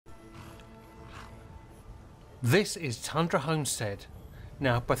This is Tundra Homestead.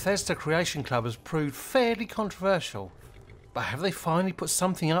 Now, Bethesdas Creation Club has proved fairly controversial, but have they finally put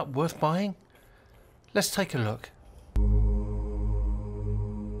something up worth buying? Let's take a look.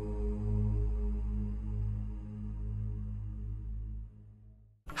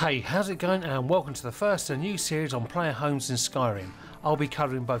 Hey, how's it going, and welcome to the first in a new series on player homes in Skyrim. I'll be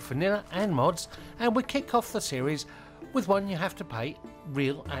covering both vanilla and mods, and we kick off the series with one you have to pay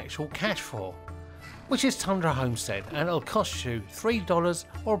real actual cash for, which is Tundra Homestead, and it'll cost you $3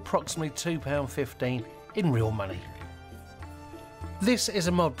 or approximately £2.15 in real money. This is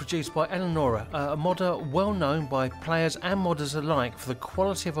a mod produced by Eleonora, a modder well known by players and modders alike for the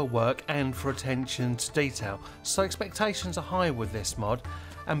quality of her work and for attention to detail, so expectations are high with this mod.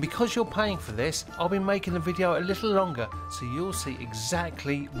 And because you're paying for this, I'll be making the video a little longer so you'll see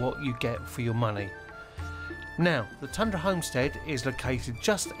exactly what you get for your money. Now, the Tundra Homestead is located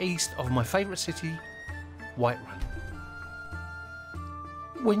just east of my favourite city, Whiterun.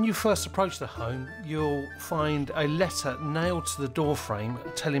 When you first approach the home, you'll find a letter nailed to the doorframe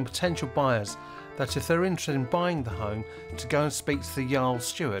telling potential buyers that if they're interested in buying the home, to go and speak to the Jarl's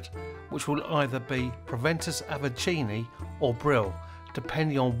steward, which will either be Proventus Abergini or Brill,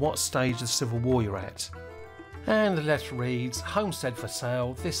 depending on what stage of the Civil War you're at. And the letter reads, "Homestead for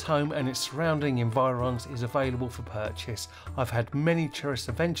sale. This home and its surrounding environs is available for purchase. I've had many cherished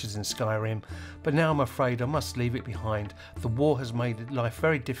adventures in Skyrim, but now I'm afraid I must leave it behind. The war has made life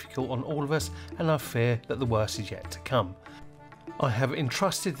very difficult on all of us, and I fear that the worst is yet to come. I have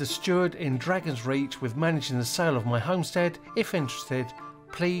entrusted the steward in Dragon's Reach with managing the sale of my homestead. If interested,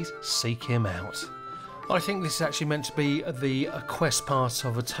 please seek him out." I think this is actually meant to be the quest part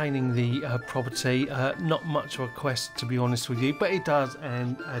of attaining the property. Not much of a quest, to be honest with you, but it does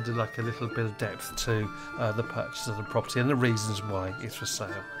and add like a little bit of depth to the purchase of the property and the reasons why it's for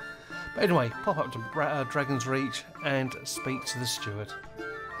sale. But anyway, pop up to Dragon's Reach and speak to the steward.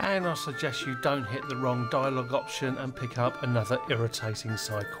 And I suggest you don't hit the wrong dialogue option and pick up another irritating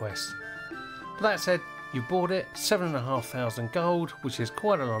side quest. But that said, you bought it, 7,500 gold, which is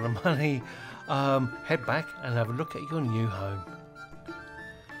quite a lot of money. Head back and have a look at your new home.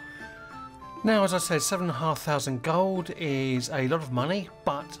 Now, as I said, 7,500 gold is a lot of money,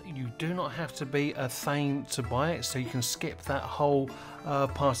 but you do not have to be a Thane to buy it, so you can skip that whole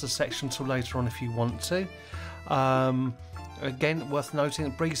part of the section till later on if you want to. Again, worth noting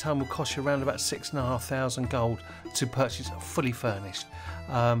that Breeze Home will cost you around about 6,500 gold to purchase fully furnished.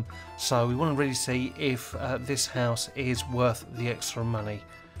 So we want to really see if this house is worth the extra money.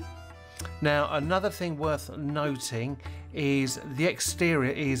 Now, another thing worth noting is the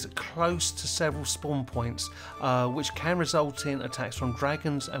exterior is close to several spawn points, which can result in attacks from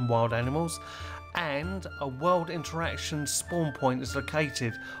dragons and wild animals, and a world interaction spawn point is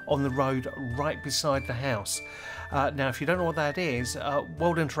located on the road right beside the house. Now, if you don't know what that is,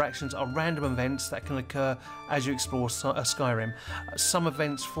 world interactions are random events that can occur as you explore Skyrim. Some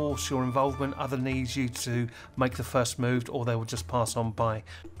events force your involvement, other needs you to make the first move, or they will just pass on by.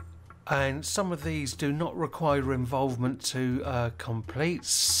 And some of these do not require involvement to complete.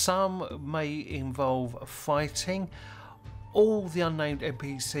 Some may involve fighting. All the unnamed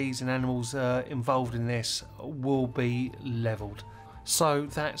NPCs and animals involved in this will be levelled, so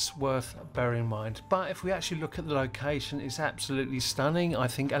that's worth bearing in mind. But if we actually look at the location, it's absolutely stunning. I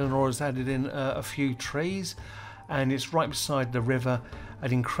think Eleanor's added in a few trees, and it's right beside the river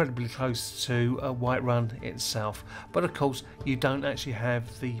and incredibly close to Whiterun itself. But of course, you don't actually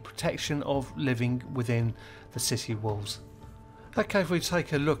have the protection of living within the city walls. Okay, if we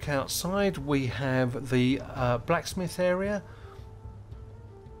take a look outside, we have the blacksmith area,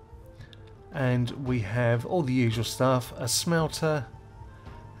 and we have all the usual stuff, a smelter,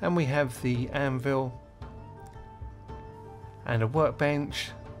 and we have the anvil, and a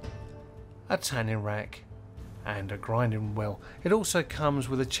workbench, a tanning rack, and a grinding wheel. It also comes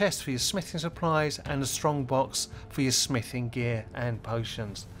with a chest for your smithing supplies and a strong box for your smithing gear and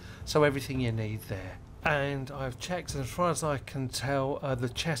potions, so everything you need there. And I've checked, and as far as I can tell, the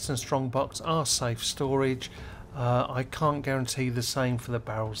chest and strong box are safe storage. I can't guarantee the same for the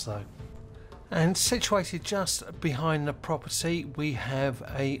barrels though. And situated just behind the property, we have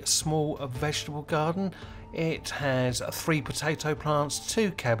a small vegetable garden. It has 3 potato plants,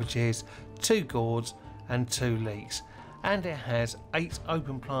 2 cabbages, 2 gourds and 2 leeks, and it has 8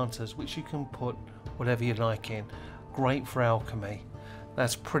 open planters which you can put whatever you like in. Great for alchemy.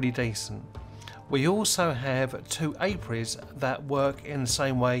 That's pretty decent. We also have 2 apiaries that work in the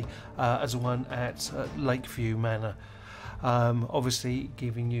same way as the one at Lakeview Manor. Obviously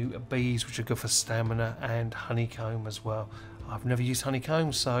giving you bees, which are good for stamina, and honeycomb as well. I've never used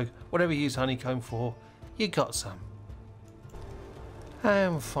honeycomb, so whatever you use honeycomb for, you got some.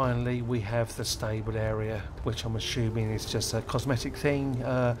 And finally we have the stable area, which I'm assuming is just a cosmetic thing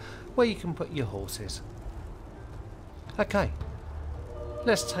where you can put your horses. Okay,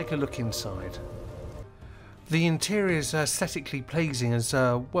 let's take a look inside. The interior is aesthetically pleasing, as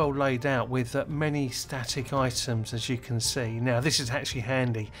well laid out with many static items, as you can see. Now this is actually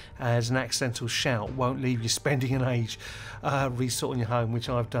handy, as an accidental shout won't leave you spending an age resorting your home, which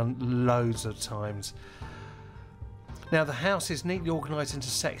I've done loads of times. Now the house is neatly organised into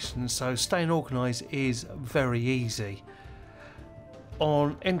sections, so staying organised is very easy.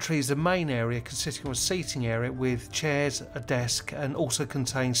 On entry is the main area, consisting of a seating area with chairs, a desk, and also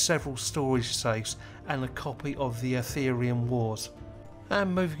contains several storage safes and a copy of the Ethereum Wars.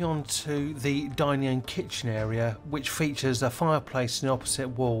 And moving on to the dining and kitchen area, which features a fireplace in the opposite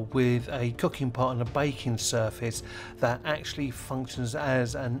wall with a cooking pot and a baking surface that actually functions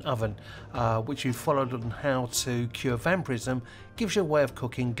as an oven, which you followed on how to cure vampirism, gives you a way of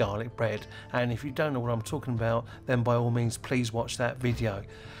cooking garlic bread. And if you don't know what I'm talking about, then by all means please watch that video.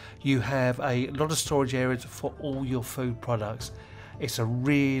 You have a lot of storage areas for all your food products. It's a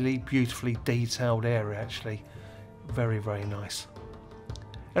really beautifully detailed area actually, very nice.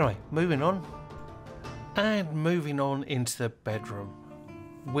 Anyway, moving on. And moving on into the bedroom,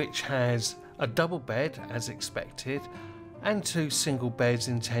 which has a double bed as expected and 2 single beds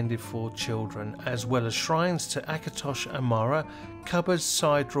intended for children, as well as shrines to Akatosh and Mara, cupboards,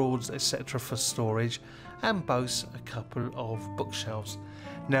 side drawers, etc. for storage, and boasts a couple of bookshelves.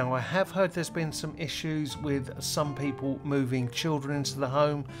 Now I have heard there's been some issues with some people moving children into the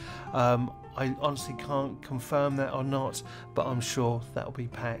home. I honestly can't confirm that or not, but I'm sure that will be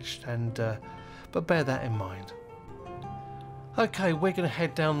patched, and but bear that in mind. Okay, we're going to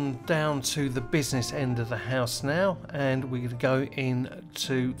head down to the business end of the house now, and we're going to go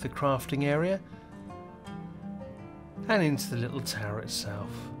into the crafting area and into the little tower itself.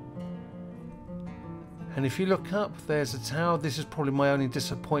 And if you look up, there's a tower. This is probably my only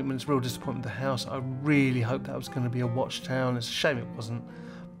disappointment, real disappointment with the house. I really hoped that was going to be a watchtower, and it's a shame it wasn't.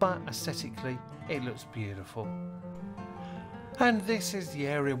 But aesthetically, it looks beautiful. And this is the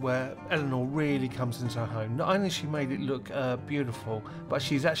area where Eleanor really comes into her home. Not only she made it look beautiful, but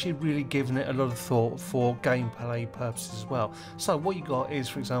she's actually really given it a lot of thought for gameplay purposes as well. So what you got is,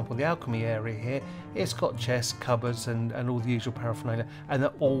 for example, the alchemy area here. It's got chests, cupboards, and all the usual paraphernalia, and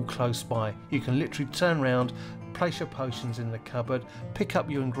they're all close by. You can literally turn around, place your potions in the cupboard, pick up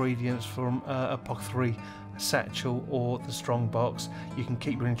your ingredients from apothecary satchel or the strong box. You can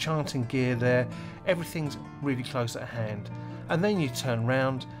keep your enchanting gear there. Everything's really close at hand. And then you turn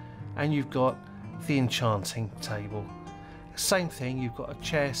round and you've got the enchanting table. Same thing, you've got a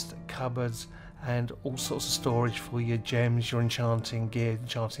chest, cupboards, and all sorts of storage for your gems, your enchanting gear,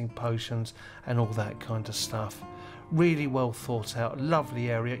 enchanting potions, and all that kind of stuff. Really well thought out, lovely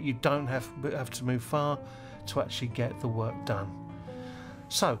area. You don't have to move far to actually get the work done.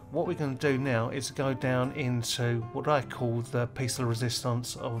 So what we're going to do now is go down into what I call the piece de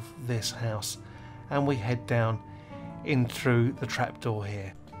resistance of this house, and we head down in through the trapdoor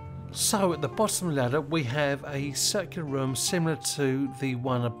here. So at the bottom of the ladder we have a circular room similar to the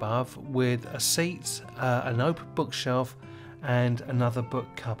one above, with a seat, an open bookshelf, and another book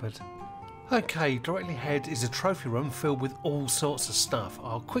cupboard. Okay, directly ahead is a trophy room filled with all sorts of stuff.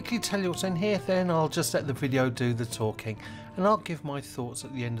 I'll quickly tell you what's in here, then I'll just let the video do the talking, and I'll give my thoughts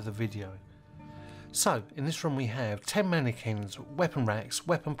at the end of the video. So, in this room we have 10 mannequins, weapon racks,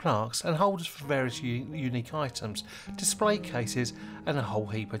 weapon plaques, and holders for various unique items, display cases, and a whole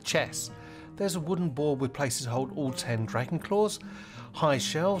heap of chests. There's a wooden board with places to hold all 10 dragon claws. High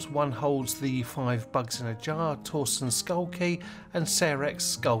shelves, one holds the 5 bugs in a jar, Torsten's skull key, and Sarek's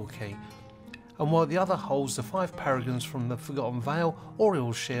skull key. And while the other holds the 5 paragons from the Forgotten Vale,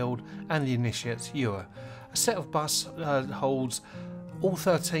 Oriel's shield, and the Initiate's ewer. A set of busts holds all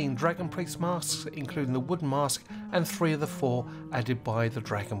 13 Dragon Priest masks, including the wooden mask, and 3 of the 4 added by the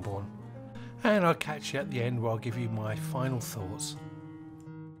Dragonborn. And I'll catch you at the end where I'll give you my final thoughts.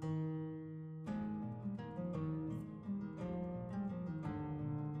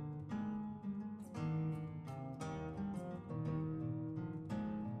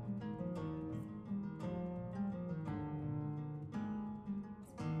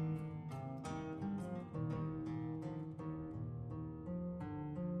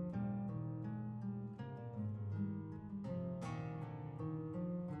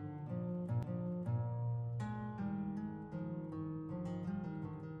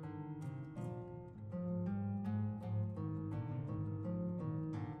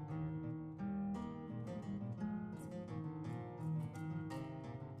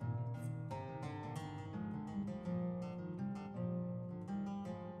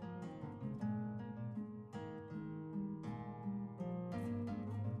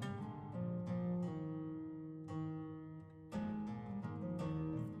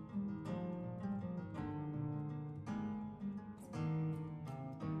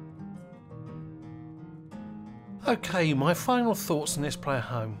 Okay, my final thoughts on this player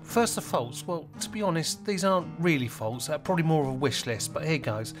home. First, the faults. Well, to be honest, these aren't really faults. They're probably more of a wish list, but here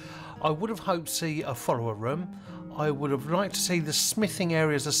goes. I would have hoped to see a follower room. I would have liked to see the smithing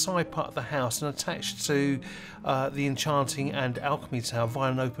area as a side part of the house and attached to the enchanting and alchemy tower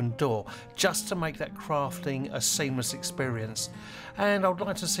via an open door, just to make that crafting a seamless experience. And I would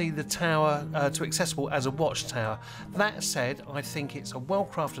like to see the tower to accessible as a watchtower. That said, I think it's a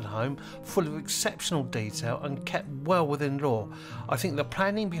well-crafted home, full of exceptional detail and kept well within lore. I think the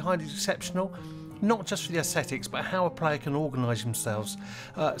planning behind it is exceptional, not just for the aesthetics, but how a player can organise themselves.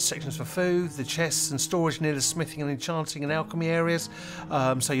 Sections for food, the chests and storage near the smithing and enchanting and alchemy areas,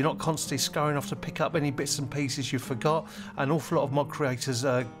 so you're not constantly scurrying off to pick up any bits and pieces you forgot. An awful lot of mod creators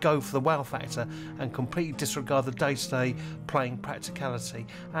go for the wow factor and completely disregard the day-to-day playing practicality,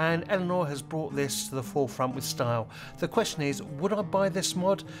 and Eleanor has brought this to the forefront with style. The question is, would I buy this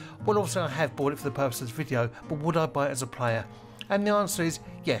mod? Well, obviously I have bought it for the purpose of this video, but would I buy it as a player? And the answer is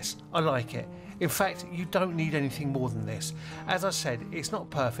yes, I like it. In fact, you don't need anything more than this. As I said, it's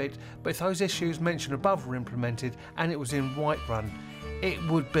not perfect, but if those issues mentioned above were implemented and it was in Whiterun, it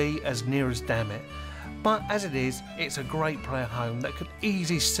would be as near as damn it. But as it is, it's a great player home that could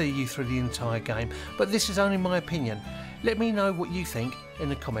easily see you through the entire game. But this is only my opinion. Let me know what you think in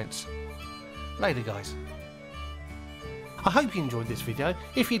the comments. Later, guys. I hope you enjoyed this video.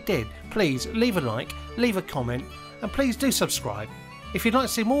 If you did, please leave a like, leave a comment, and please do subscribe. If you'd like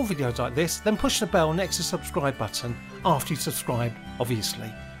to see more videos like this, then push the bell next to the subscribe button after you subscribe, obviously.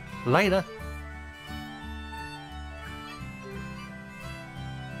 Later.